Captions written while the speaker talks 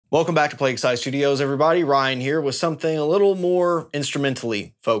Welcome back to Plague Scythe Studios, everybody. Ryan here with something a little more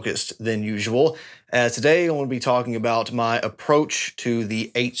instrumentally focused than usual. Today I'm going to be talking about my approach to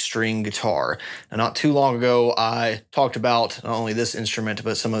the 8-string guitar. Now, not too long ago, I talked about not only this instrument,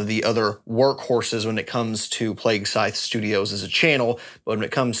 but some of the other workhorses when it comes to Plague Scythe Studios as a channel. But when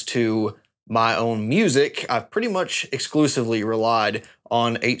it comes to my own music, I've pretty much exclusively relied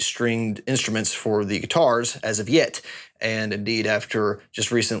on 8-stringed instruments for the guitars as of yet. And indeed, after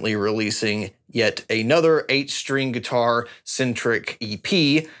just recently releasing yet another 8-string guitar-centric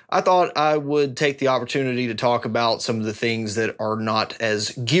EP, I thought I would take the opportunity to talk about some of the things that are not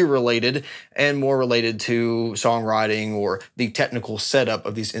as gear-related and more related to songwriting or the technical setup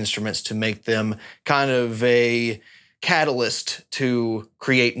of these instruments to make them kind of a catalyst to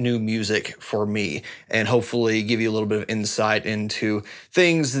create new music for me and hopefully give you a little bit of insight into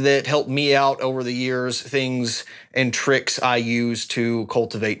things that helped me out over the years, things and tricks I use to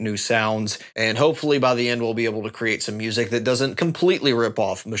cultivate new sounds. And hopefully by the end, we'll be able to create some music that doesn't completely rip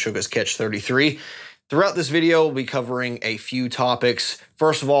off Meshuggah's Catch 33. Throughout this video, we'll be covering a few topics.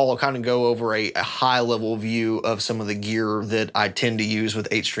 First of all, I'll kind of go over a high-level view of some of the gear that I tend to use with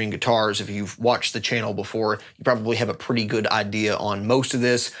 8-string guitars. If you've watched the channel before, you probably have a pretty good idea on most of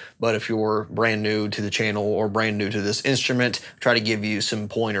this, but if you're brand new to the channel or brand new to this instrument, try to give you some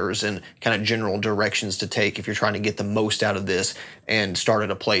pointers and kind of general directions to take if you're trying to get the most out of this and start at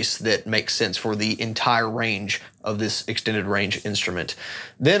a place that makes sense for the entire range of this extended range instrument.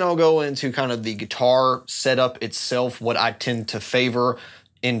 Then I'll go into kind of the guitar setup itself, what I tend to favor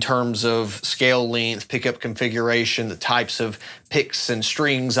in terms of scale length, pickup configuration, the types of picks and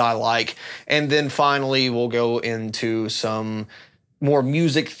strings I like. And then finally, we'll go into some more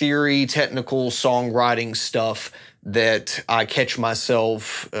music theory, technical songwriting stuff that I catch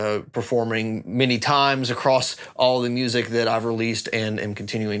myself performing many times across all the music that I've released and am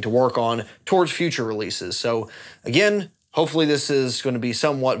continuing to work on towards future releases. So again, hopefully this is going to be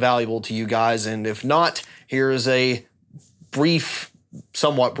somewhat valuable to you guys. And if not, here is a brief,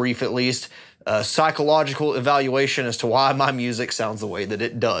 somewhat brief at least, psychological evaluation as to why my music sounds the way that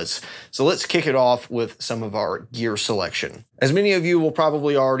it does. So let's kick it off with some of our gear selection. As many of you will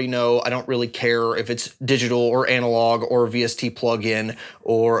probably already know, I don't really care if it's digital or analog or a VST plugin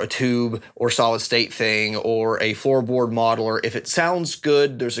or a tube or solid state thing or a floorboard modeler. If it sounds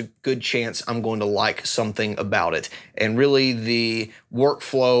good, there's a good chance I'm going to like something about it. And really the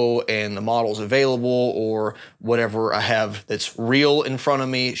workflow and the models available or whatever I have that's real in front of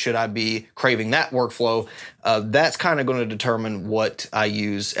me, should I be craving that workflow, that's kind of going to determine what I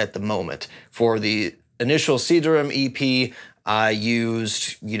use at the moment. For the initial Cedarum EP, I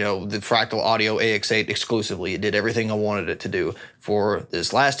used, the Fractal Audio AX8 exclusively. It did everything I wanted it to do. For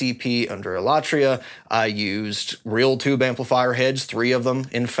this last EP, Under Elatria, I used real tube amplifier heads, 3 of them,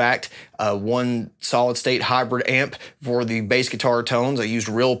 in fact. One solid-state hybrid amp for the bass guitar tones. I used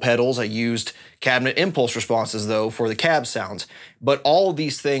real pedals. I used cabinet impulse responses, though, for the cab sounds. But all of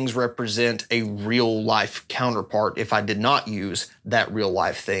these things represent a real-life counterpart if I did not use that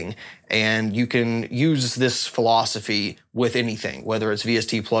real-life thing. And you can use this philosophy with anything, whether it's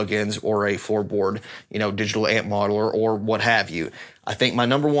VST plugins or a floorboard, digital amp modeler or what have you. I think my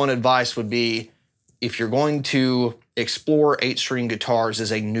number one advice would be, if you're going to explore 8-string guitars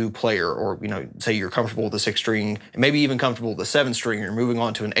as a new player, or say you're comfortable with the 6-string, and maybe even comfortable with the 7-string, and you're moving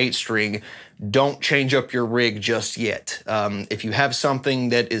on to an 8-string, don't change up your rig just yet. If you have something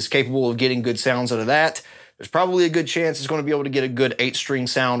that is capable of getting good sounds out of that, there's probably a good chance it's going to be able to get a good 8-string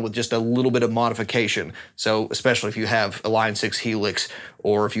sound with just a little bit of modification. So especially if you have a Line 6 Helix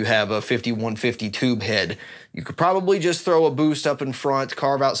or if you have a 5150 tube head, you could probably just throw a boost up in front,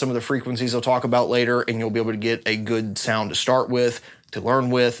 carve out some of the frequencies I'll talk about later, and you'll be able to get a good sound to start with, to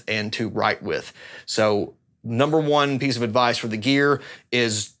learn with, and to write with. So number one piece of advice for the gear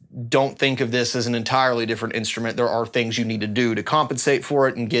is, don't think of this as an entirely different instrument. There are things you need to do to compensate for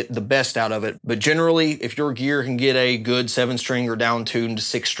it and get the best out of it. But generally, if your gear can get a good 7-string or down-tuned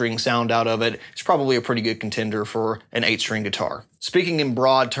 6-string sound out of it, it's probably a pretty good contender for an 8-string guitar. Speaking in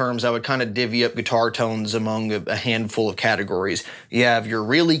broad terms, I would kind of divvy up guitar tones among a handful of categories. You have your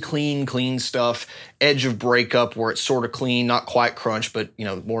really clean stuff, edge of breakup where it's sort of clean, not quite crunch, but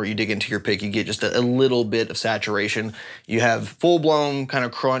the more you dig into your pick, you get just a little bit of saturation. You have full-blown kind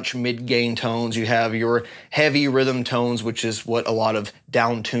of crunch mid-gain tones. You have your heavy rhythm tones, which is what a lot of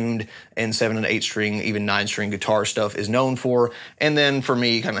down-tuned and 7- and 8-string, even 9-string guitar stuff is known for. And then for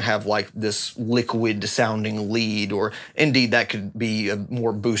me, kind of have like this liquid-sounding lead, or indeed that could be a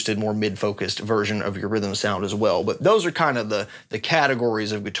more boosted, more mid-focused version of your rhythm sound as well. But those are kind of the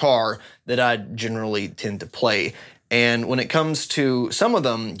categories of guitar that I generally tend to play. And when it comes to some of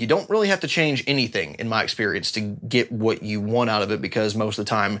them, you don't really have to change anything, in my experience, to get what you want out of it, because most of the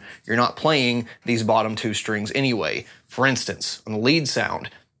time you're not playing these bottom 2 strings anyway. For instance, on the lead sound,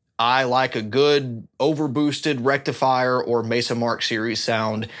 I like a good overboosted rectifier or Mesa Mark series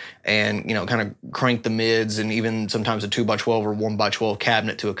sound, and kind of crank the mids, and even sometimes a 2x12 or 1x12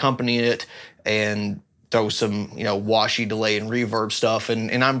 cabinet to accompany it, and throw some, washy delay and reverb stuff,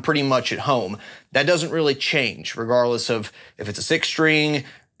 and I'm pretty much at home. That doesn't really change, regardless of if it's a 6-string.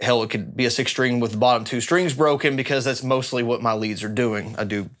 Hell, it could be a 6-string with the bottom 2 strings broken, because that's mostly what my leads are doing. I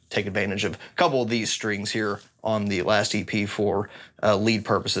do take advantage of a couple of these strings here on the last EP for lead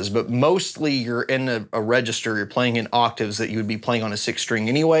purposes, but mostly you're in a register, you're playing in octaves that you would be playing on a 6-string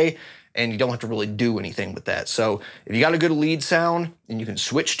anyway, and you don't have to really do anything with that. So if you got a good lead sound and you can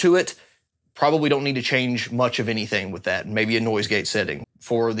switch to it, probably don't need to change much of anything with that, maybe a noise gate setting.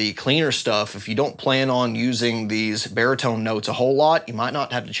 For the cleaner stuff, if you don't plan on using these baritone notes a whole lot, you might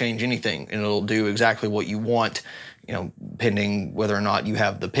not have to change anything, and it'll do exactly what you want, pending whether or not you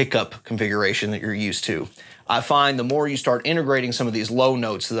have the pickup configuration that you're used to. I find the more you start integrating some of these low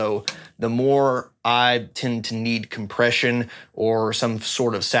notes, though, the more I tend to need compression or some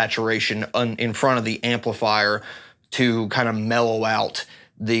sort of saturation in front of the amplifier to kind of mellow out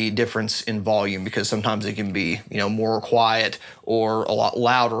the difference in volume, because sometimes it can be, more quiet or a lot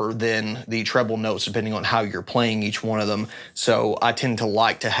louder than the treble notes, depending on how you're playing each one of them. So I tend to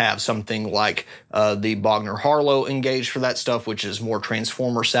like to have something like the Bogner Harlow engaged for that stuff, which is more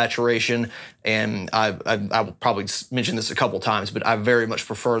transformer saturation. And I will probably mention this a couple times, but I very much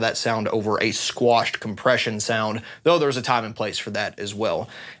prefer that sound over a squashed compression sound, though there's a time and place for that as well.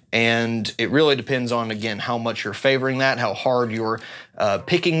 And it really depends on, again, how much you're favoring that, how hard you're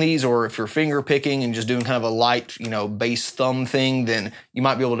picking these, or if you're finger picking and just doing kind of a light, bass thumb thing, then you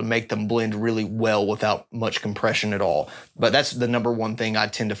might be able to make them blend really well without much compression at all. But that's the number one thing I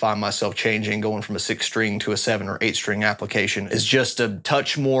tend to find myself changing, going from a 6-string to a 7 or 8-string application, is just a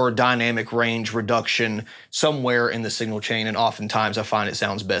touch more dynamic range reduction somewhere in the signal chain, and oftentimes I find it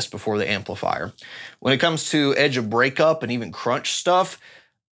sounds best before the amplifier. When it comes to edge of breakup and even crunch stuff,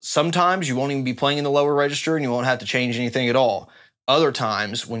 sometimes you won't even be playing in the lower register and you won't have to change anything at all. Other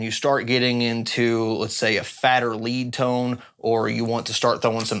times, when you start getting into, let's say, a fatter lead tone, or you want to start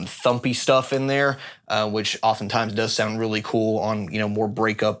throwing some thumpy stuff in there, which oftentimes does sound really cool on, more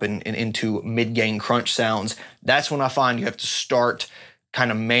breakup and into mid-gain crunch sounds, that's when I find you have to start kind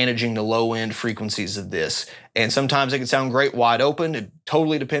of managing the low-end frequencies of this. And sometimes it can sound great wide open. It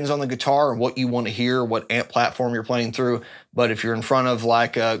totally depends on the guitar and what you want to hear, what amp platform you're playing through. But if you're in front of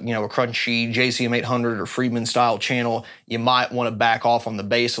like a crunchy JCM 800 or Friedman style channel, you might want to back off on the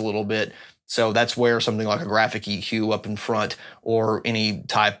bass a little bit. So that's where something like a graphic EQ up in front, or any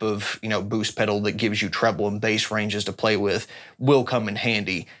type of boost pedal that gives you treble and bass ranges to play with, will come in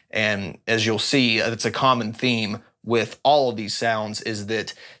handy. And as you'll see, it's a common theme with all of these sounds, is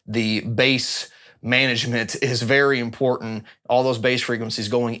that the bass management is very important. All those bass frequencies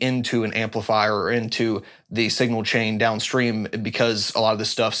going into an amplifier or into the signal chain downstream, because a lot of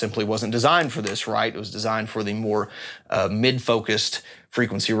this stuff simply wasn't designed for this, right? It was designed for the more mid-focused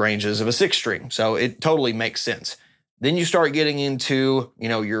frequency ranges of a 6-string. So it totally makes sense. Then you start getting into,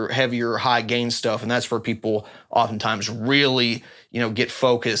 your heavier high gain stuff, and that's where people oftentimes really, get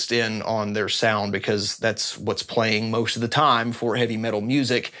focused in on their sound, because that's what's playing most of the time for heavy metal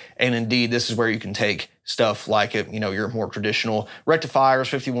music. And indeed, this is where you can take stuff like your more traditional rectifiers,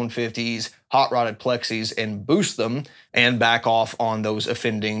 5150s, hot rodded plexis, and boost them and back off on those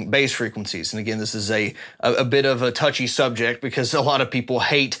offending bass frequencies. And again, this is a bit of a touchy subject, because a lot of people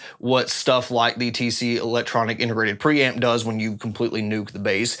hate what stuff like the TC electronic integrated preamp does when you completely nuke the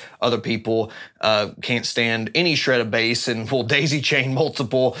bass. Other people can't stand any shred of bass and will daisy chain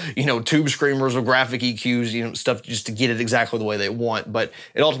multiple, tube screamers or graphic EQs, stuff just to get it exactly the way they want. But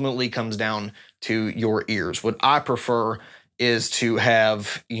it ultimately comes down to your ears. What I prefer is to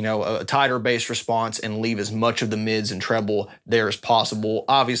have, a tighter bass response and leave as much of the mids and treble there as possible.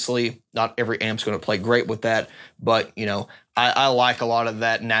 Obviously, not every amp's going to play great with that, but, I like a lot of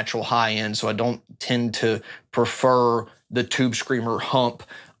that natural high end, so I don't tend to prefer the tube screamer hump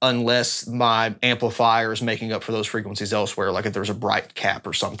unless my amplifier is making up for those frequencies elsewhere, like if there's a bright cap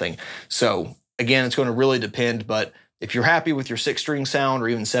or something. So again, it's going to really depend, but if you're happy with your 6-string sound or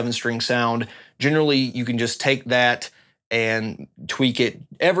even 7-string sound, generally you can just take that and tweak it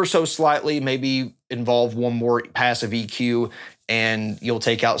ever so slightly, maybe involve one more passive EQ, and you'll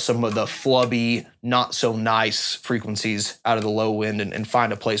take out some of the flubby, not so nice frequencies out of the low end and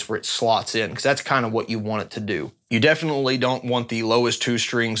find a place where it slots in, because that's kind of what you want it to do. You definitely don't want the lowest 2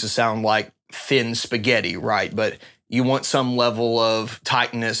 strings to sound like thin spaghetti, right? But you want some level of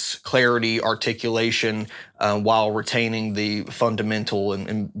tightness, clarity, articulation, while retaining the fundamental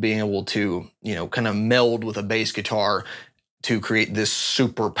and being able to, kind of meld with a bass guitar to create this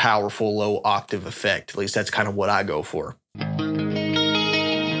super powerful low octave effect. At least that's kind of what I go for.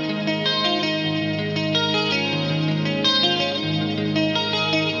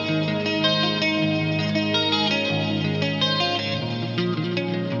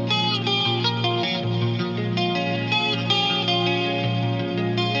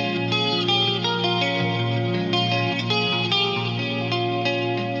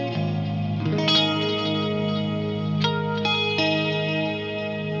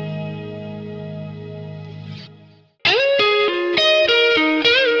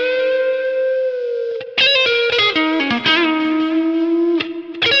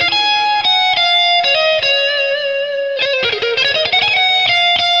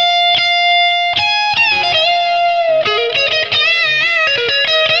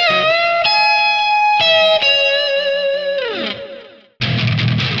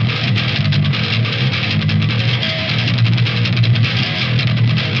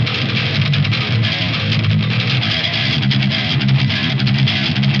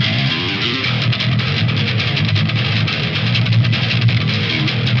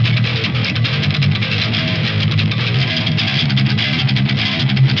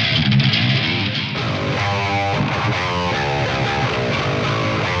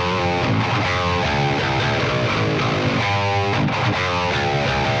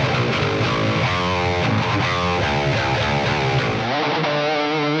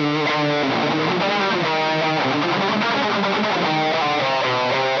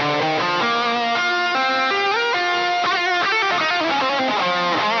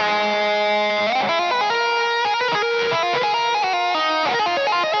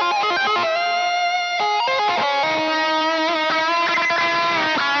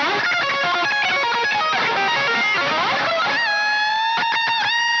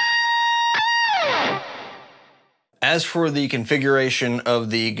 As for the configuration of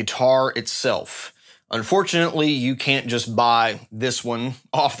the guitar itself, unfortunately, you can't just buy this one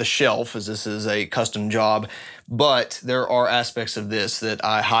off the shelf, as this is a custom job, but there are aspects of this that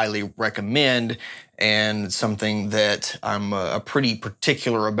I highly recommend, and something that I'm pretty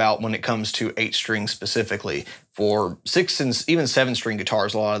particular about when it comes to 8-string specifically. For 6 and even 7-string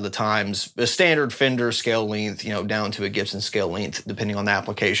guitars, a lot of the times, a standard Fender scale length, down to a Gibson scale length, depending on the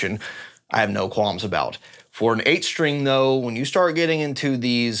application, I have no qualms about. For an 8-string though, when you start getting into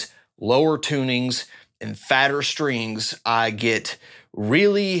these lower tunings and fatter strings, I get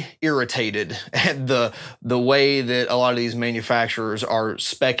really irritated at the way that a lot of these manufacturers are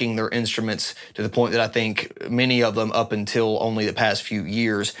speccing their instruments, to the point that I think many of them, up until only the past few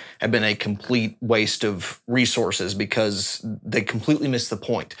years, have been a complete waste of resources, because they completely miss the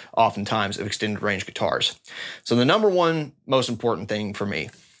point, oftentimes, of extended range guitars. So the number one most important thing for me,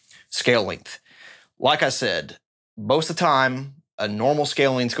 scale length. Like I said, most of the time, a normal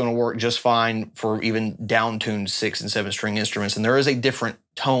scale length is going to work just fine for even down-tuned 6 and 7-string instruments, and there is a different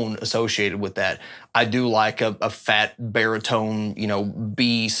tone associated with that. I do like a fat baritone,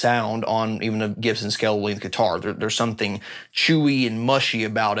 B sound on even a Gibson scale length guitar. There's something chewy and mushy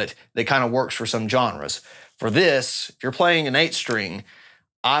about it that kind of works for some genres. For this, if you're playing an 8-string,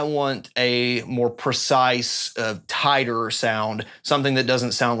 I want a more precise, tighter sound, something that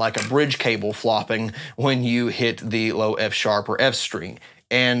doesn't sound like a bridge cable flopping when you hit the low F sharp or F string.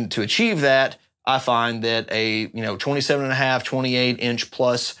 And to achieve that, I find that a 27.5, 28-inch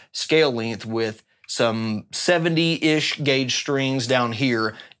plus scale length with some 70-ish gauge strings down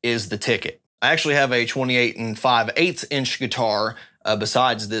here is the ticket. I actually have a 28 and 5/8-inch guitar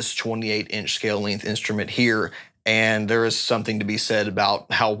besides this 28-inch scale length instrument here. And there is something to be said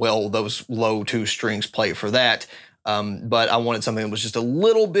about how well those low 2 strings play for that. But I wanted something that was just a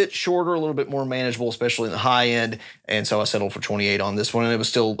little bit shorter, a little bit more manageable, especially in the high end. And so I settled for 28 on this one, and it was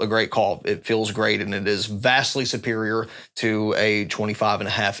still a great call. It feels great, and it is vastly superior to a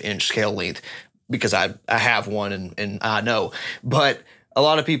 25.5-inch scale length, because I have one and I know. But a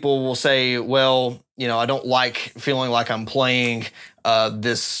lot of people will say, well, I don't like feeling like I'm playing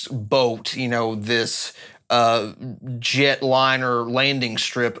this boat, this jetliner landing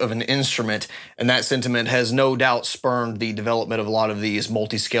strip of an instrument, and that sentiment has no doubt spurned the development of a lot of these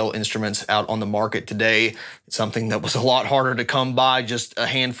multi-scale instruments out on the market today. It's something that was a lot harder to come by just a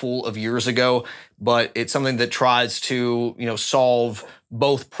handful of years ago, but it's something that tries to, solve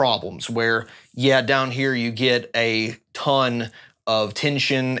both problems, where, yeah, down here you get a ton of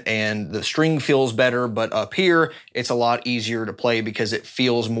tension and the string feels better, but up here it's a lot easier to play because it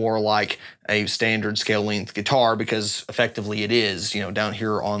feels more like a standard scale length guitar, because effectively it is. You know, down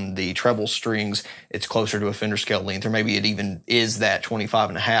here on the treble strings, it's closer to a Fender scale length, or maybe it even is that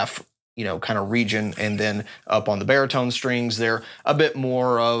 25.5, you know, kind of region. And then up on the baritone strings, they're a bit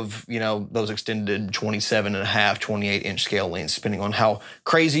more of, you know, those extended 27.5, 28-inch scale lengths. Depending on how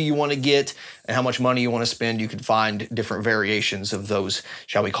crazy you want to get and how much money you want to spend, you can find different variations of those,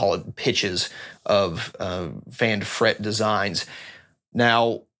 shall we call it, pitches of fan fret designs.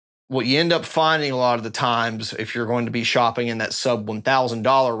 Now, what you end up finding a lot of the times, if you're going to be shopping in that sub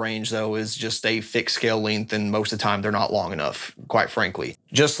 $1,000 range, though, is just a fixed scale length, and most of the time they're not long enough, quite frankly.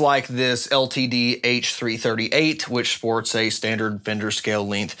 Just like this LTD H338, which sports a standard Fender scale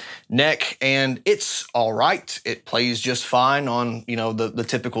length neck, and it's all right. It plays just fine on, you know, the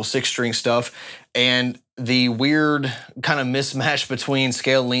typical 6-string stuff. And the weird kind of mismatch between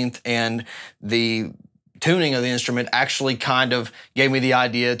scale length and the tuning of the instrument actually kind of gave me the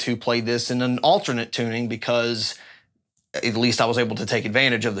idea to play this in an alternate tuning, because at least I was able to take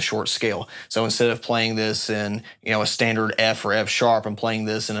advantage of the short scale. So instead of playing this in, you know, a standard F or F sharp, I'm playing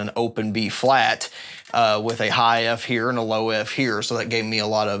this in an open B flat with a high F here and a low F here. So that gave me a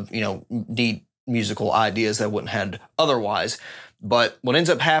lot of, you know, neat musical ideas that I wouldn't have had otherwise. But what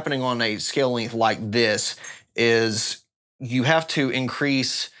ends up happening on a scale length like this is you have to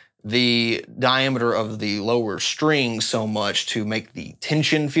increase the diameter of the lower strings so much to make the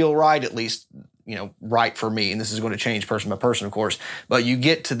tension feel right, at least, you know, right for me. And this is going to change person by person, of course. But you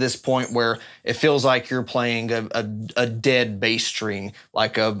get to this point where it feels like you're playing a dead bass string,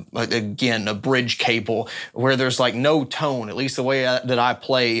 like again, a bridge cable, where there's like no tone. At least the way that I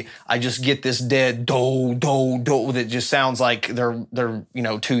play, I just get this dead do, do, do that just sounds like they're you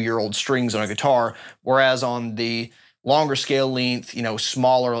know, 2-year-old strings on a guitar. Whereas on the longer scale length, you know,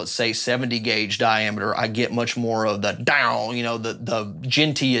 smaller, let's say 70 gauge diameter, I get much more of the down, you know, the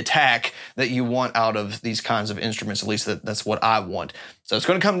djenty attack that you want out of these kinds of instruments. At least that's what I want. So it's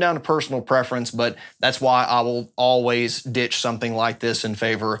going to come down to personal preference, but that's why I will always ditch something like this in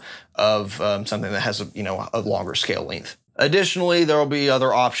favor of something that has a longer scale length. Additionally, there will be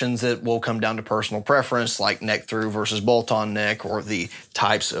other options that will come down to personal preference, like neck through versus bolt-on neck, or the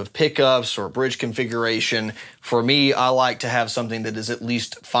types of pickups or bridge configuration. For me, I like to have something that is at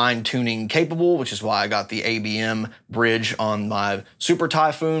least fine-tuning capable, which is why I got the ABM bridge on my Super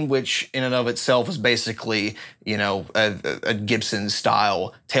Typhoon, which in and of itself is basically, you know, a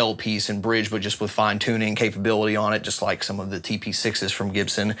Gibson-style tailpiece and bridge, but just with fine-tuning capability on it, just like some of the TP6s from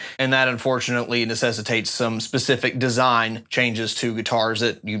Gibson. And that, unfortunately, necessitates some specific design changes to guitars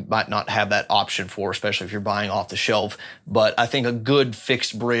that you might not have that option for, especially if you're buying off the shelf. But I think a good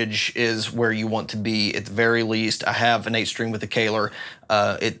fixed bridge is where you want to be at the very least. I have an 8-string with a Kaler.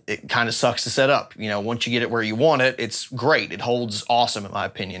 It kind of sucks to set up. You know, once you get it where you want it, it's great. It holds awesome, in my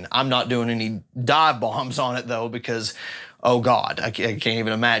opinion. I'm not doing any dive bombs on it, though, because, oh God, I can't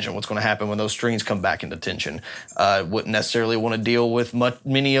even imagine what's going to happen when those strings come back into tension. Wouldn't necessarily want to deal with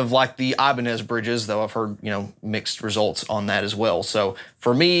many of like the Ibanez bridges, though I've heard, you know, mixed results on that as well. So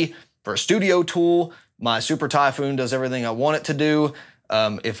for me, for a studio tool, my Super Typhoon does everything I want it to do.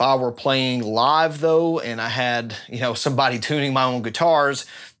 If I were playing live, though, and I had, you know, somebody tuning my own guitars,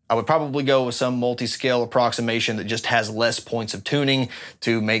 I would probably go with some multi-scale approximation that just has less points of tuning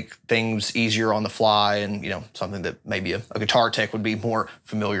to make things easier on the fly, and, you know, something that maybe a guitar tech would be more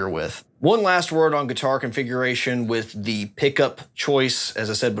familiar with. One last word on guitar configuration with the pickup choice. As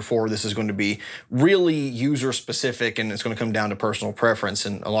I said before, this is going to be really user specific, and it's going to come down to personal preference.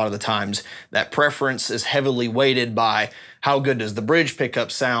 And a lot of the times that preference is heavily weighted by how good does the bridge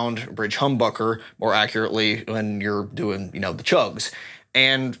pickup sound, bridge humbucker, more accurately, when you're doing, you know, the chugs.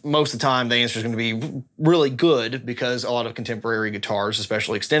 And most of the time, the answer is going to be really good, because a lot of contemporary guitars,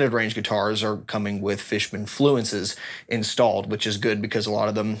 especially extended range guitars, are coming with Fishman Fluences installed, which is good because a lot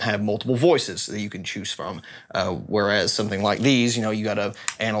of them have multiple voices that you can choose from. Whereas something like these, you know, you got an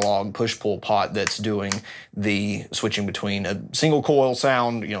analog push-pull pot that's doing the switching between a single coil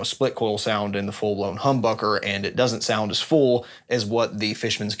sound, you know, split coil sound, and the full-blown humbucker, and it doesn't sound as full as what the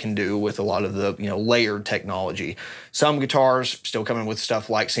Fishmans can do with a lot of the, you know, layered technology. Some guitars still coming with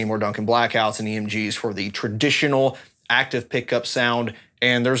stuff like Seymour Duncan Blackouts and EMGs for the traditional active pickup sound,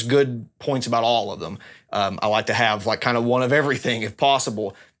 and there's good points about all of them. I like to have like kind of one of everything if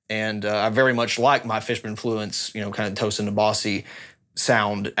possible, and I very much like my Fishman Fluence, you know, kind of Tosin Abasi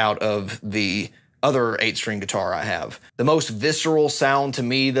sound out of the other 8-string guitar I have. The most visceral sound to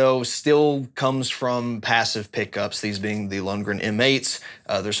me, though, still comes from passive pickups, these being the Lundgren M8s.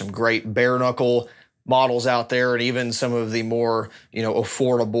 There's some great bare knuckle models out there, and even some of the more,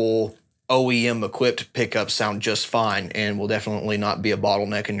 affordable OEM equipped pickups sound just fine and will definitely not be a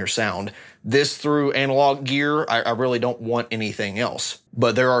bottleneck in your sound. This through analog gear, I really don't want anything else.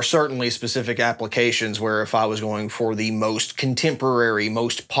 But there are certainly specific applications where if I was going for the most contemporary,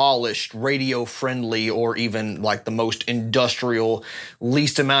 most polished, radio-friendly, or even like the most industrial,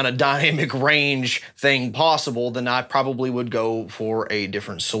 least amount of dynamic range thing possible, then I probably would go for a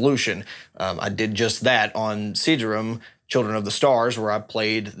different solution. I did just that on Cedarum, Children of the Stars, where I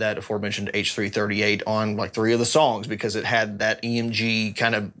played that aforementioned H338 on like 3 of the songs because it had that EMG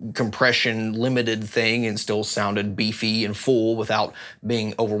kind of compression limited thing and still sounded beefy and full without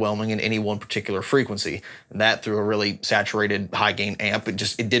being overwhelming in any one particular frequency. And that through a really saturated high gain amp,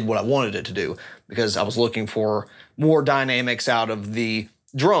 it did what I wanted it to do, because I was looking for more dynamics out of the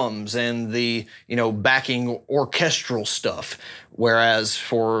drums and the, backing orchestral stuff. Whereas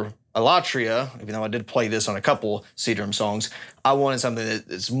for Alatria, even though I did play this on a couple Cedarum songs, I wanted something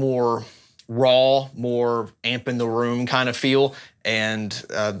that's more raw, more amp in the room kind of feel, and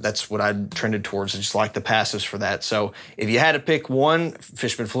that's what I trended towards. I just like the passives for that. So if you had to pick one,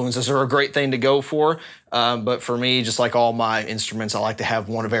 Fishman Fluences are a great thing to go for, but for me, just like all my instruments, I like to have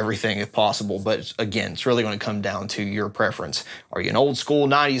one of everything if possible. But again, it's really going to come down to your preference. Are you an old school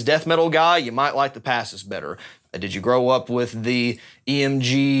 90s death metal guy? You might like the passives better. Did you grow up with the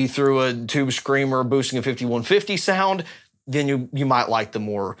EMG through a tube screamer boosting a 5150 sound? Then you might like the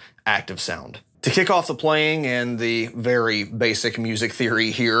more active sound. To kick off the playing and the very basic music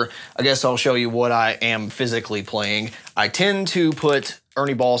theory here, I guess I'll show you what I am physically playing. I tend to put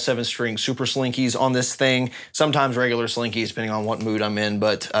Ernie Ball 7-string super slinkies on this thing, sometimes regular slinkies depending on what mood I'm in,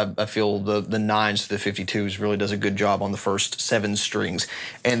 but I feel the 9s to the 52s really does a good job on the first 7 strings.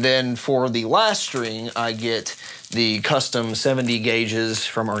 And then for the last string, I get the custom 70 gauges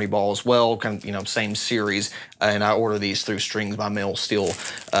from Ernie Ball as well, kind of, same series, and I order these through Strings by Mail still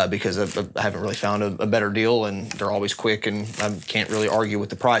because I haven't really found a better deal, and they're always quick, and I can't really argue with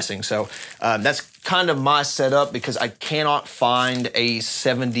the pricing. So that's kind of my setup, because I cannot find a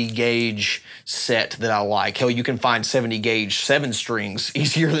 70 gauge set that I like. Hell, you can find 70 gauge 7 strings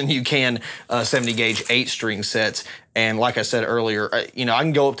easier than you can 70 gauge 8 string sets. And like I said earlier, I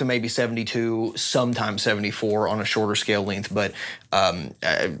can go up to maybe 72, sometimes 74 on a shorter scale length, but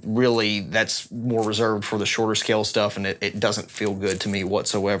really that's more reserved for the shorter scale stuff, and it doesn't feel good to me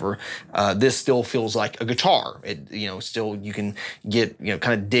whatsoever. This still feels like a guitar. Still you can get,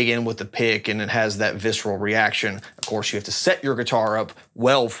 kind of dig in with the pick, and it has that visceral reaction. Of course, you have to set your guitar up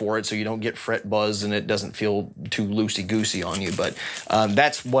well for it so you don't get fret buzz and it doesn't feel too loosey-goosey on you, but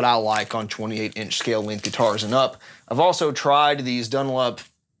that's what I like on 28-inch scale length guitars and up. I've also tried these Dunlop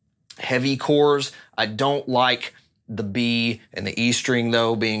heavy cores. I don't like the B and the E string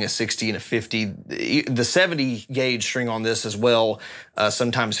though, being a 60 and a 50. The 70 gauge string on this as well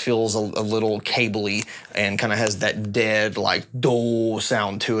sometimes feels a little cabley and kind of has that dead, like, dull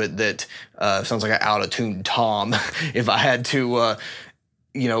sound to it that sounds like an out-of-tune tom if I had to,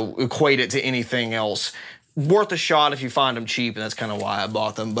 equate it to anything else. Worth a shot if you find them cheap, and that's kind of why I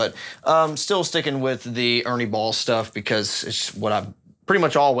bought them. But still sticking with the Ernie Ball stuff because it's what I've pretty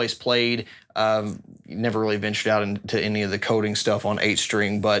much always played. Never really ventured out into any of the coding stuff on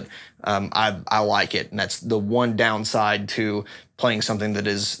 8-string, but I like it, and that's the one downside to playing something that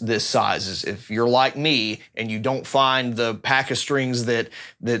is this size. Is if you're like me and you don't find the pack of strings that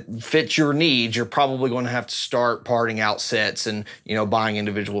fit your needs, you're probably going to have to start parting out sets and buying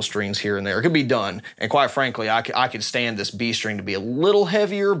individual strings here and there. It could be done, and quite frankly, I could stand this B string to be a little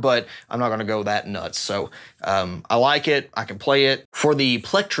heavier, but I'm not going to go that nuts. So I like it. I can play it. For the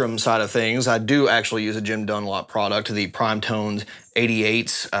plectrum side of things, I do actually use a Jim Dunlop product, the Prime Toned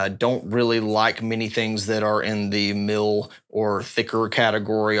 88s. Don't really like many things that are in the mill or thicker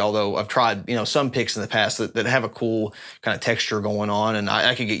category, although I've tried, some picks in the past that have a cool kind of texture going on, and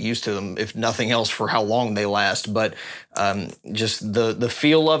I could get used to them, if nothing else, for how long they last. But just the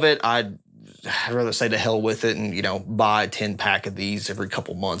feel of it, I'd rather say to hell with it and, buy a 10-pack of these every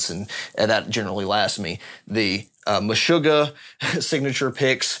couple months, and that generally lasts me. The Meshuggah signature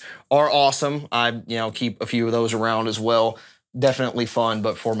picks are awesome. I, keep a few of those around as well. Definitely fun,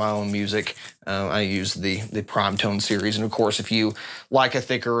 but for my own music, I use the Prime Tone series. And of course, if you like a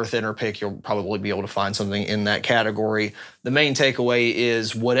thicker or thinner pick, you'll probably be able to find something in that category. The main takeaway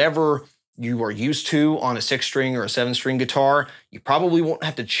is whatever you are used to on a 6-string or a 7-string guitar, you probably won't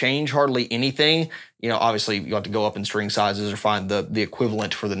have to change hardly anything. Obviously you have to go up in string sizes or find the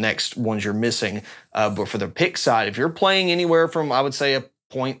equivalent for the next ones you're missing. But for the pick side, if you're playing anywhere from, I would say, a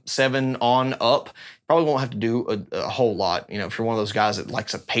 0.7 on up, probably won't have to do a whole lot. You know, if you're one of those guys that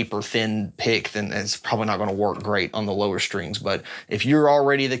likes a paper thin pick, then it's probably not going to work great on the lower strings. But if you're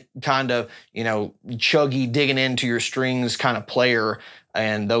already the kind of, you know, chuggy, digging into your strings kind of player,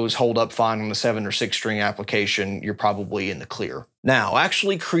 and those hold up fine on the 7 or 6 string application, you're probably in the clear. Now,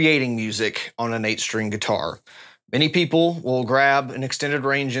 actually creating music on an 8-string guitar. Many people will grab an extended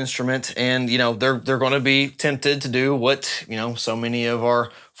range instrument and, you know, they're going to be tempted to do what, you know, so many of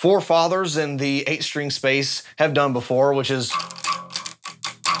our forefathers in the 8-string space have done before, which is,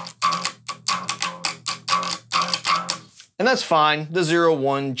 and that's fine. The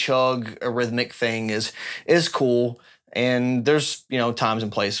 0-1 chug rhythmic thing is cool. And there's, you know, times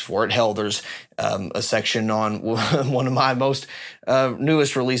and places for it. Hell, there's a section on one of my most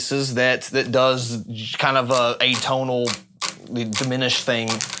newest releases that does kind of a atonal, diminished thing.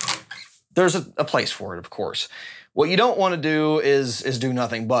 There's a place for it, of course. What you don't want to do is do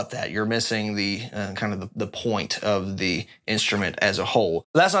nothing but that. You're missing the kind of the point of the instrument as a whole.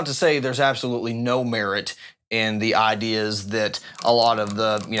 That's not to say there's absolutely no merit in the ideas that a lot of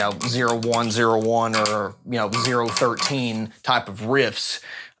the, you know, 0-1-0-1 or, you know, 0-13 type of riffs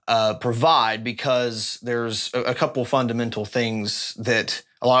provide, because there's a couple fundamental things that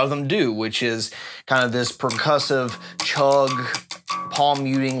a lot of them do, which is kind of this percussive chug, palm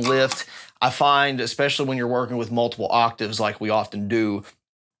muting lift. I find, especially when you're working with multiple octaves like we often do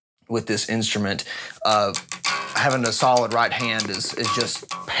with this instrument, having a solid right hand is just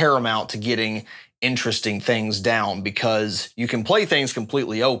paramount to getting interesting things down, because you can play things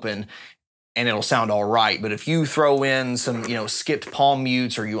completely open and it'll sound all right. But if you throw in some, you know, skipped palm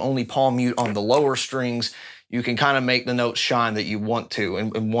mutes, or you only palm mute on the lower strings, you can kind of make the notes shine that you want to.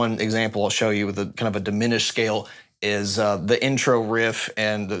 And one example I'll show you with a kind of a diminished scale is the intro riff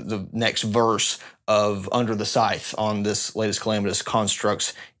and the next verse of Under the Scythe on this latest Calamitous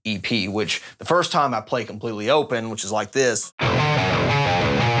Constructs EP, which the first time I play completely open, which is like this.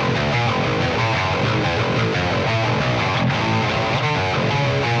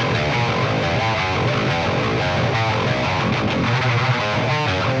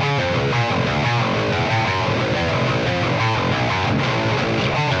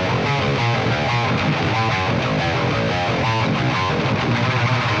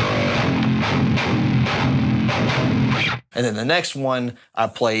 And then the next one, I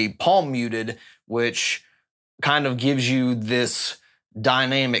play palm muted, which kind of gives you this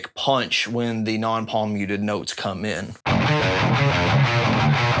dynamic punch when the non-palm muted notes come in.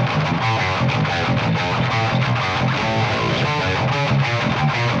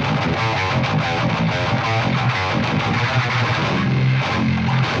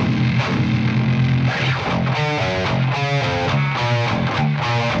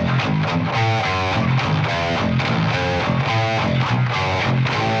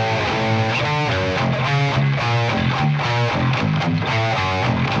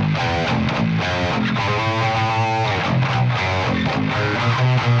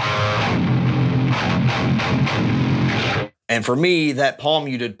 And for me, that palm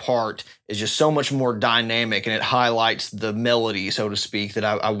muted part is just so much more dynamic, and it highlights the melody, so to speak, that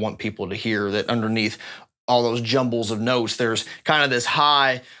I want people to hear, that underneath all those jumbles of notes, there's kind of this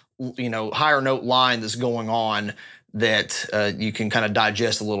high, you know, higher note line that's going on that you can kind of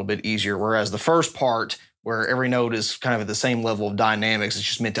digest a little bit easier. Whereas the first part, where every note is kind of at the same level of dynamics, it's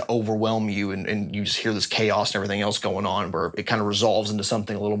just meant to overwhelm you, and you just hear this chaos and everything else going on, where it kind of resolves into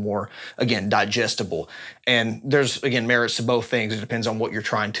something a little more, again, digestible. And there's, again, merits to both things. It depends on what you're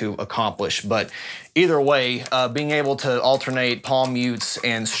trying to accomplish. But either way, being able to alternate palm mutes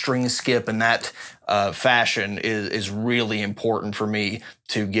and string skip in that fashion is really important for me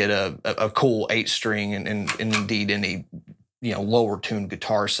to get a cool 8-string and indeed any, you know, lower tuned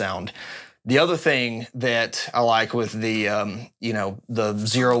guitar sound. The other thing that I like with the, you know, the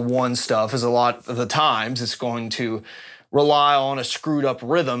 0-1 stuff is a lot of the times it's going to rely on a screwed up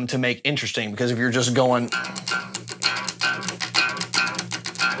rhythm to make interesting, because if you're just going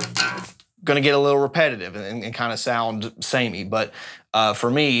to get a little repetitive and kind of sound samey. But for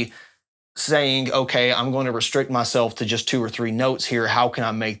me, saying, okay, I'm going to restrict myself to just 2 or 3 notes here, how can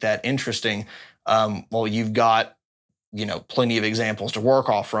I make that interesting? Well, you've got, you know, plenty of examples to work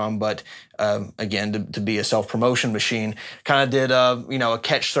off from, but again, to be a self-promotion machine, kind of did you know, a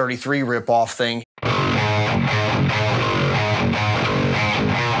Catch 33 rip-off thing.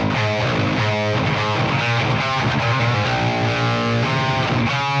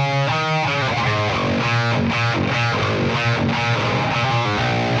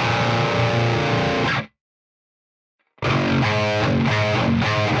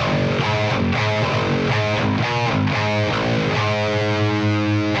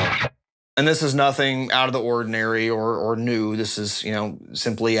 And this is nothing out of the ordinary or new. This is, you know,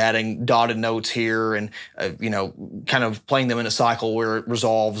 simply adding dotted notes here and, you know, kind of playing them in a cycle where it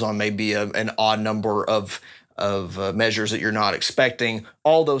resolves on maybe an odd number of measures that you're not expecting.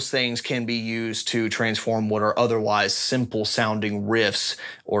 All those things can be used to transform what are otherwise simple sounding riffs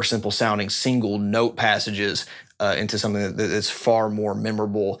or simple sounding single note passages into something that's far more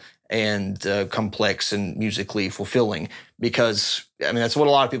memorable and complex and musically fulfilling, because I mean that's what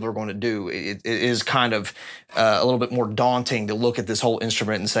a lot of people are going to do. It is kind of a little bit more daunting to look at this whole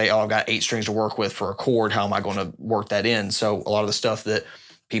instrument and say, oh, I've got 8 strings to work with for a chord. How am I going to work that in? So a lot of the stuff that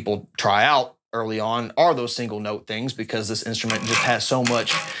people try out early on are those single note things, because this instrument just has so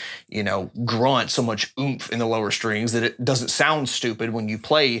much, you know, grunt, so much oomph in the lower strings that it doesn't sound stupid when you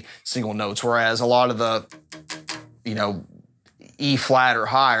play single notes. Whereas a lot of the, you know, E flat or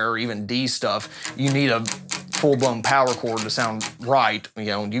higher, or even D stuff, you need a full-blown power chord to sound right. You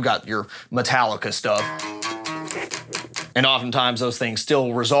know, you got your Metallica stuff. And oftentimes those things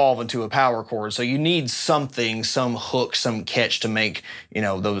still resolve into a power chord. So you need something, some hook, some catch to make, you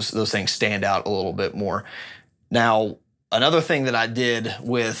know, those things stand out a little bit more. Now, another thing that I did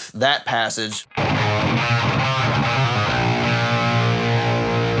with that passage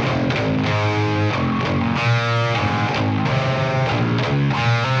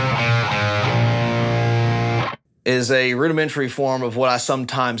is a rudimentary form of what I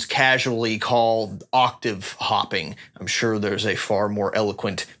sometimes casually call octave hopping. I'm sure there's a far more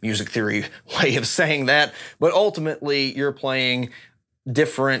eloquent music theory way of saying that, but ultimately you're playing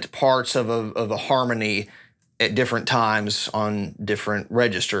different parts of a harmony at different times on different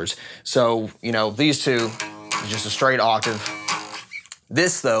registers. So, you know, these two is just a straight octave.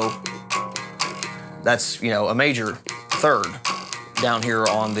 This, though, that's, you know, a major third. Down here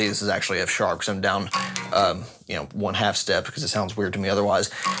on these is actually F sharp, because I'm down, you know, 1/2 step, because it sounds weird to me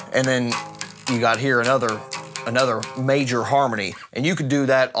otherwise. And then you got here another major harmony, and you could do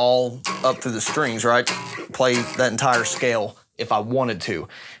that all up through the strings, right? Play that entire scale if I wanted to.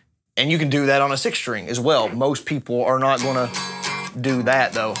 And you can do that on a 6 string as well. Most people are not gonna do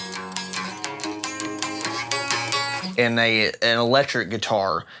that though in an electric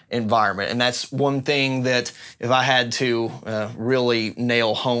guitar environment. And that's one thing that if I had to really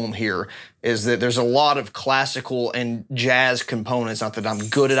nail home here, is that there's a lot of classical and jazz components, not that I'm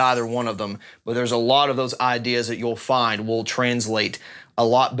good at either one of them, but there's a lot of those ideas that you'll find will translate a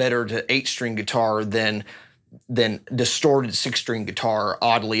lot better to 8-string guitar than distorted 6-string guitar,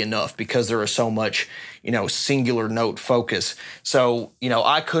 oddly enough, because there is so much, you know, singular note focus. So, you know,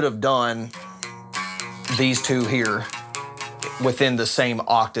 I could have done these two here within the same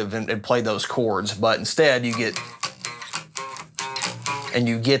octave and played those chords, but instead you get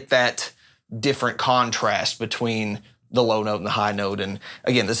that different contrast between the low note and the high note. And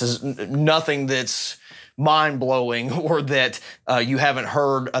again, this is nothing that's mind-blowing or that you haven't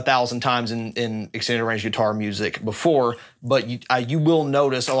heard 1,000 times in extended range guitar music before, but you will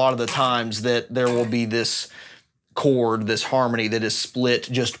notice a lot of the times that there will be this chord, this harmony that is split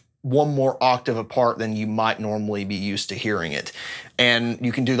just one more octave apart than you might normally be used to hearing it. And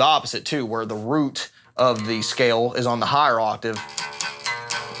you can do the opposite too, where the root of the scale is on the higher octave,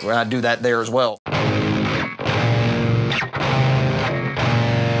 where I do that there as well.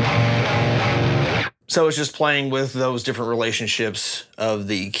 So it's just playing with those different relationships of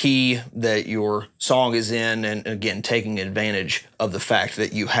the key that your song is in, and again, taking advantage of the fact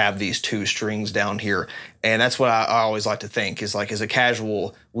that you have these 2 strings down here. And that's what I always like to think is, like, as a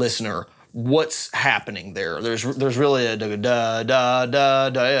casual listener, what's happening there? There's really a da da da da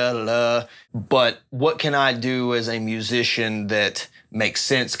da da, but what can I do as a musician that makes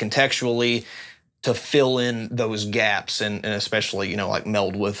sense contextually to fill in those gaps and especially, you know, like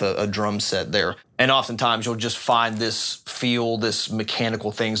meld with a drum set there. And oftentimes you'll just find this feel, this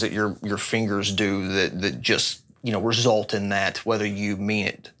mechanical things that your fingers do that just, you know, result in that, whether you mean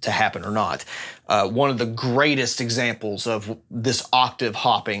it to happen or not. One of the greatest examples of this octave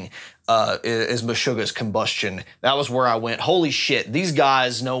hopping is Meshuggah's Combustion. That was where I went, holy shit, these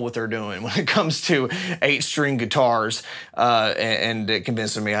guys know what they're doing when it comes to 8-string guitars, and it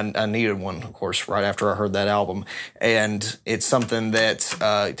convinced me I needed one, of course, right after I heard that album. And it's something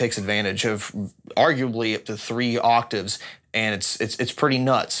that takes advantage of arguably up to 3 octaves, and it's pretty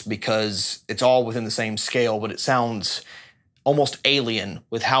nuts because it's all within the same scale, but it sounds almost alien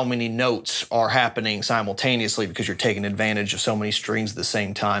with how many notes are happening simultaneously, because you're taking advantage of so many strings at the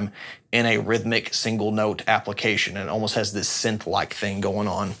same time in a rhythmic single note application. And it almost has this synth-like thing going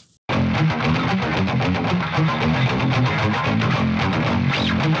on.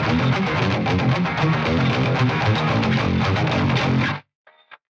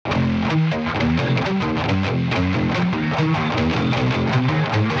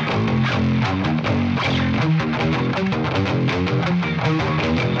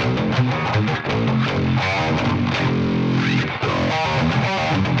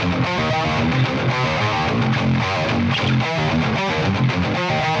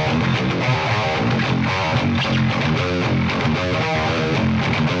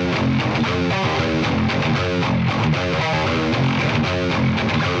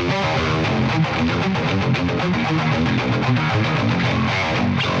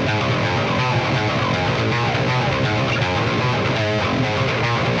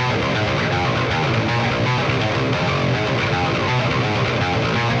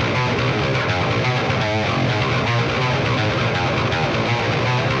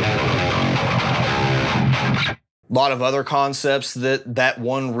 A lot of other concepts that that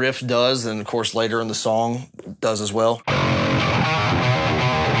one riff does, and of course later in the song does as well.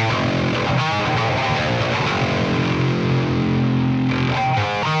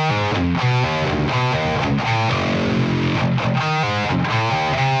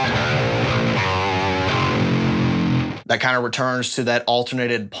 That kind of returns to that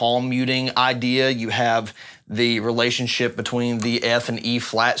alternated palm muting idea. You have the relationship between the F and E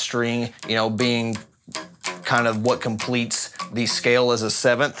flat string, you know, being kind of what completes the scale as a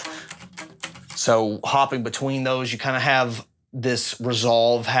seventh. So hopping between those, you kind of have this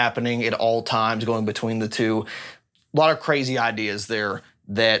resolve happening at all times going between the two. A lot of crazy ideas there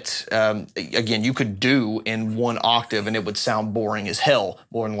that, again, you could do in one octave and it would sound boring as hell,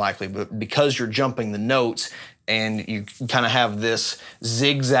 more than likely. But because you're jumping the notes and you kind of have this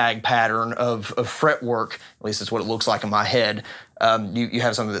zigzag pattern of fretwork, at least that's what it looks like in my head, you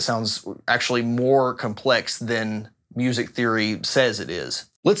have something that sounds actually more complex than music theory says it is.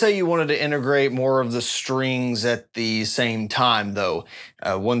 Let's say you wanted to integrate more of the strings at the same time, though.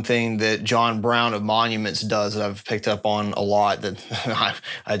 One thing that John Brown of Monuments does that I've picked up on a lot, that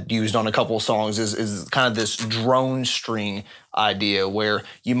I've used on a couple of songs, is kind of this drone string idea, where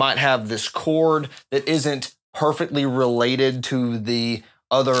you might have this chord that isn't perfectly related to the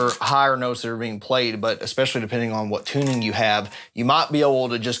other higher notes that are being played, but especially depending on what tuning you have, you might be able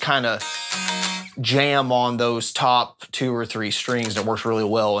to just kind of jam on those top 2 or 3 strings, and it works really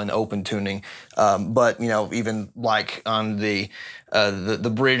well in open tuning. But you know, even like on the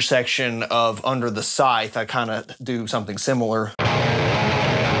bridge section of Under the Scythe, I kind of do something similar.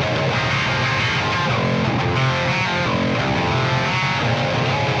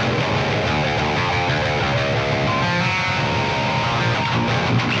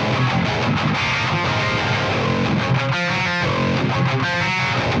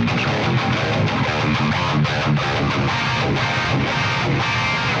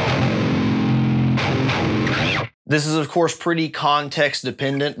 This is, of course, pretty context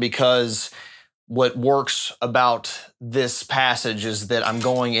dependent, because what works about this passage is that I'm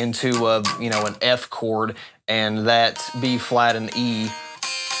going into a, you know, an F chord, and that B flat and E,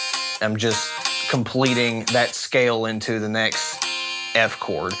 I'm just completing that scale into the next F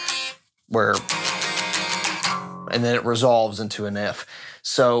chord, and then it resolves into an F.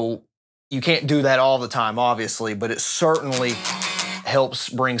 So you can't do that all the time, obviously, but it certainly helps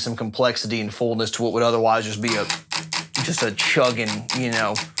bring some complexity and fullness to what would otherwise just be just a chugging, you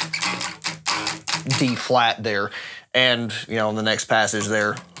know, D flat there. And, you know, in the next passage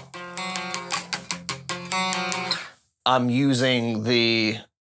there, I'm using the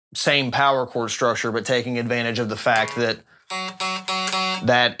same power chord structure, but taking advantage of the fact that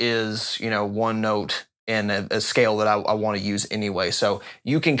that is, you know, one note in a scale that I want to use anyway. So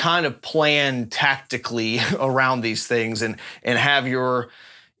you can kind of plan tactically around these things and have your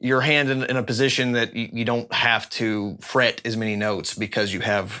hand in a position that you don't have to fret as many notes because you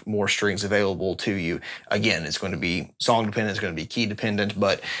have more strings available to you. Again, it's going to be song dependent, it's going to be key dependent,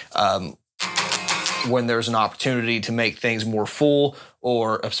 but when there's an opportunity to make things more full,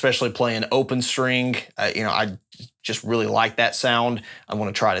 or especially playing open string, you know, I just really like that sound. I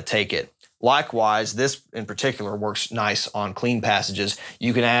want to try to take it. Likewise, this in particular works nice on clean passages.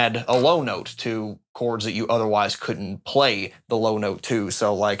 You can add a low note to chords that you otherwise couldn't play the low note to.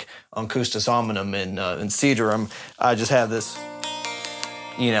 So like on Custos Hominum and Cedarum, I just have this,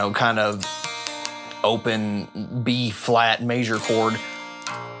 you know, kind of open B flat major chord.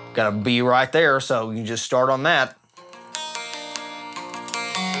 Got a B right there, so you can just start on that.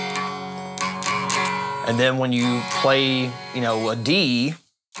 And then when you play, you know, a D,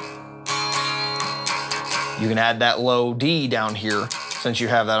 you can add that low D down here, since you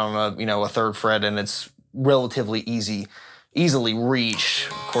have that on a, you know, a 3rd fret, and it's relatively easily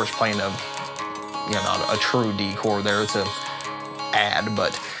reached. Of course, playing a, you know, not a true D chord there, it's a add,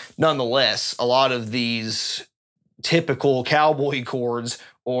 but nonetheless, a lot of these typical cowboy chords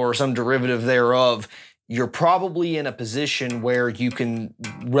or some derivative thereof, you're probably in a position where you can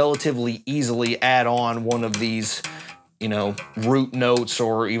relatively easily add on one of these, you know, root notes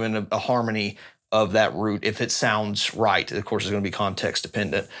or even a harmony of that root if it sounds right. Of course, it's going to be context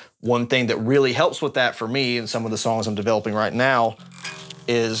dependent. One thing that really helps with that for me and some of the songs I'm developing right now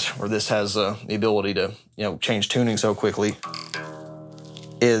is, or this has the ability to, you know, change tuning so quickly,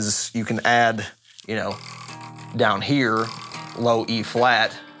 is you can add, you know, down here, low E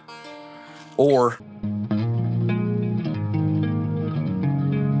flat, or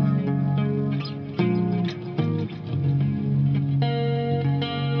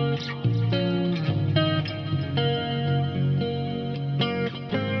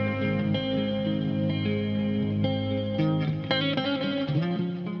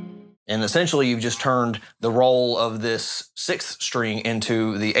And essentially you've just turned the roll of this 6th string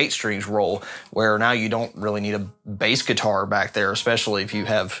into the 8 strings roll, where now you don't really need a bass guitar back there, especially if you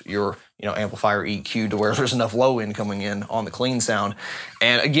have your amplifier EQ to where there's enough low end coming in on the clean sound.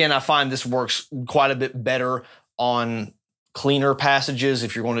 And again, I find this works quite a bit better on cleaner passages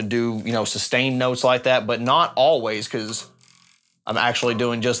if you're going to do, sustained notes like that, but not always, because I'm actually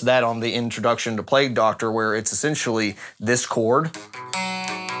doing just that on the introduction to Plague Doctor, where it's essentially this chord.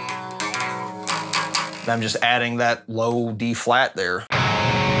 I'm just adding that low D flat there.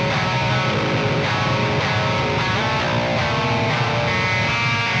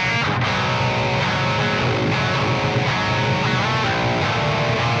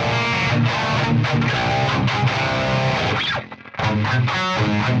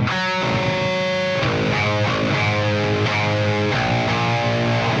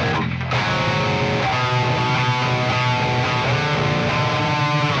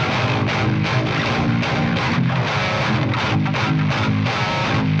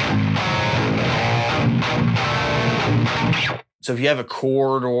 So if you have a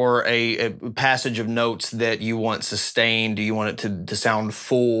chord or a passage of notes that you want sustained, do you want it to sound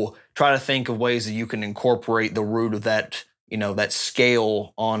full, try to think of ways that you can incorporate the root of that, that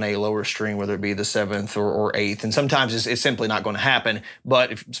scale on a lower string, whether it be the 7th or 8th. And sometimes it's simply not going to happen,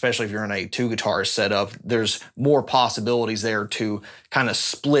 but especially if you're in a 2-guitar setup, there's more possibilities there to kind of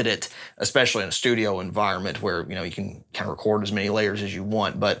split it, especially in a studio environment where, you can kind of record as many layers as you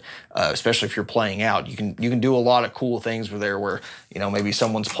want. But especially if you're playing out, you can do a lot of cool things with there where, maybe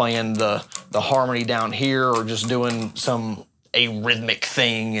someone's playing the harmony down here or just doing a rhythmic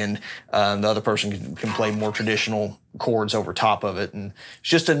thing, and the other person can play more traditional chords over top of it. And it's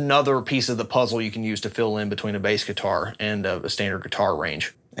just another piece of the puzzle you can use to fill in between a bass guitar and a standard guitar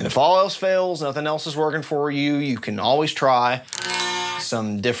range. And if all else fails, nothing else is working for you, you can always try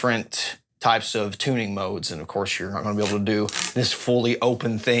some different types of tuning modes. And of course, you're not going to be able to do this fully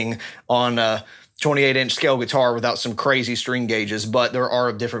open thing on a 28-inch scale guitar without some crazy string gauges, but there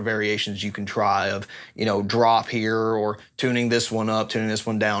are different variations you can try of, drop here or tuning this one up, tuning this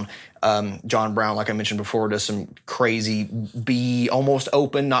one down. John Brown, like I mentioned before, does some crazy B, almost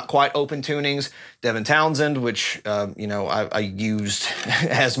open, not quite open tunings. Devin Townsend, which, I used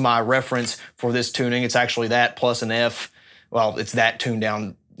as my reference for this tuning. It's actually that plus an F. Well, it's that tuned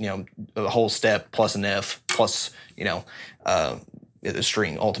down, a whole step plus an F plus, the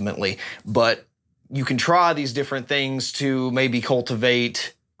string ultimately. But you can try these different things to maybe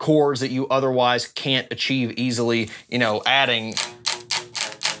cultivate chords that you otherwise can't achieve easily. Adding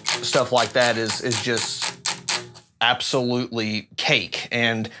stuff like that is just absolutely cake.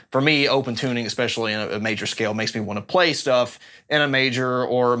 And for me, open tuning, especially in a major scale, makes me want to play stuff in a major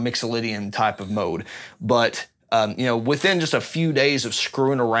or mixolydian type of mode. But within just a few days of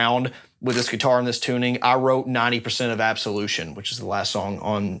screwing around with this guitar and this tuning, I wrote 90% of Absolution, which is the last song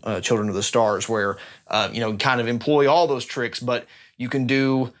on Children of the Stars, where, kind of employ all those tricks, but you can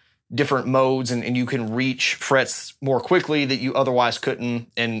do different modes and you can reach frets more quickly that you otherwise couldn't,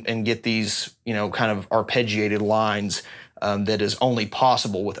 and get these, kind of arpeggiated lines that is only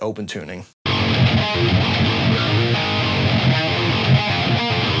possible with open tuning.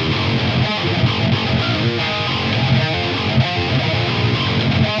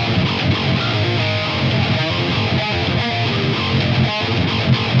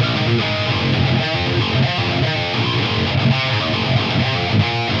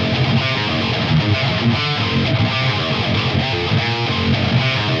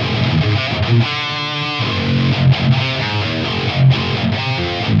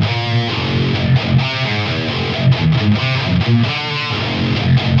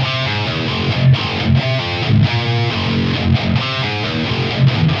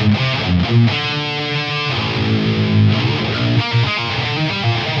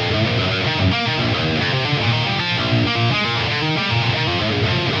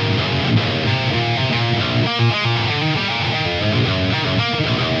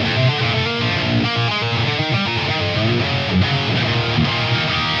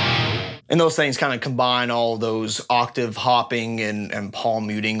 And those things kind of combine all those octave hopping and palm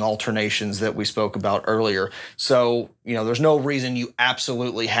muting alternations that we spoke about earlier. So, there's no reason you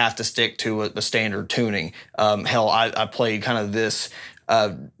absolutely have to stick to a standard tuning. Hell, I played kind of this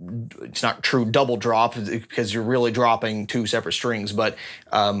it's not true double drop because you're really dropping two separate strings, but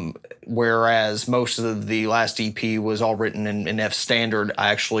whereas most of the last EP was all written in F standard,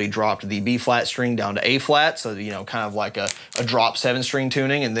 I actually dropped the B flat string down to A flat, so kind of like a drop 7-string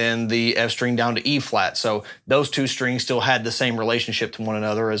tuning, and then the F string down to E flat. So those two strings still had the same relationship to one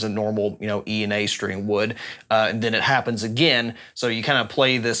another as a normal E and A string would, and then it happens again. So you kind of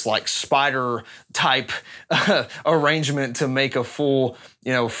play this like spider type arrangement to make a full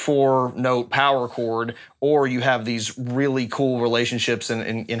 4-note power chord, or you have these really cool relationships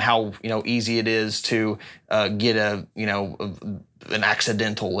in how easy it is to get an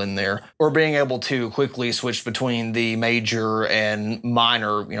accidental in there, or being able to quickly switch between the major and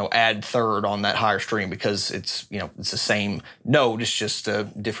minor, add third on that higher string, because it's it's the same note, it's just a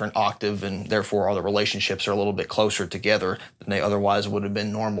different octave, and therefore all the relationships are a little bit closer together than they otherwise would have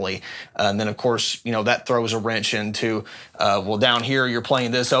been normally. And then of course that throws a wrench into well, down here you're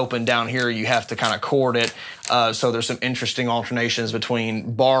playing this open, down here you have to kind of chord it. So there's some interesting alternations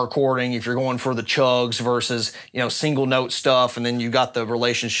between bar chording if you're going for the chugs versus single note stuff, and then you got the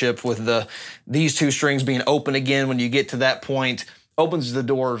relationship with these two strings being open again. When you get to that point, opens the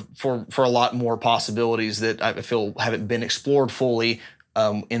door for a lot more possibilities that I feel haven't been explored fully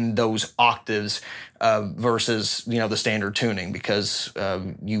in those octaves versus the standard tuning, because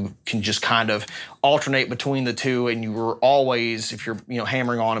you can just kind of alternate between the two, and you are always, if you're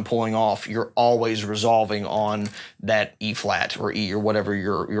hammering on and pulling off, you're always resolving on that E flat or E or whatever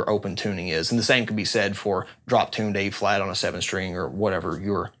your open tuning is. And the same can be said for drop tuned A flat on a 7-string or whatever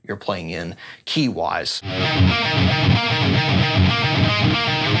you're playing in key wise.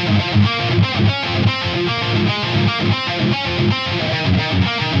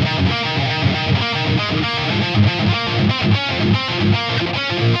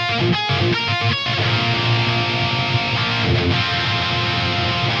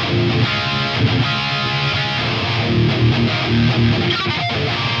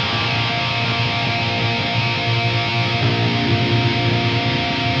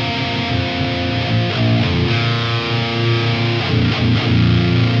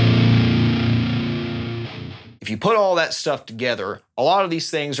 If you put all that stuff together, a lot of these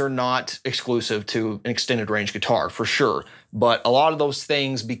things are not exclusive to an extended range guitar, for sure. But a lot of those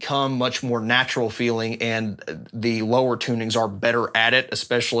things become much more natural feeling, and the lower tunings are better at it,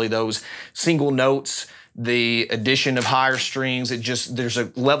 especially those single notes, the addition of higher strings. There's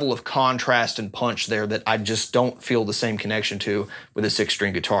a level of contrast and punch there that I just don't feel the same connection to with a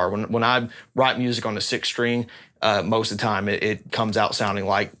 6-string guitar. When I write music on a 6-string, most of the time it comes out sounding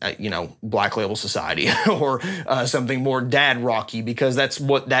like Black Label Society or something more dad rocky, because that's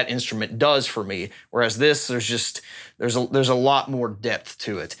what that instrument does for me. Whereas this, there's a lot more depth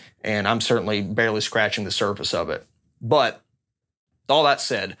to it, and I'm certainly barely scratching the surface of it. But all that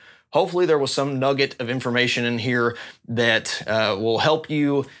said, hopefully there was some nugget of information in here that will help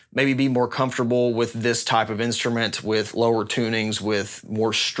you maybe be more comfortable with this type of instrument, with lower tunings, with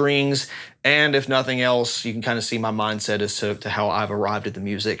more strings. And if nothing else, you can kind of see my mindset as to how I've arrived at the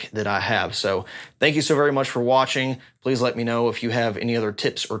music that I have. So thank you so very much for watching. Please let me know if you have any other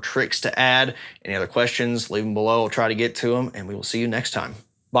tips or tricks to add. Any other questions, leave them below. I'll try to get to them, and we will see you next time.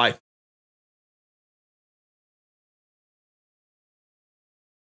 Bye.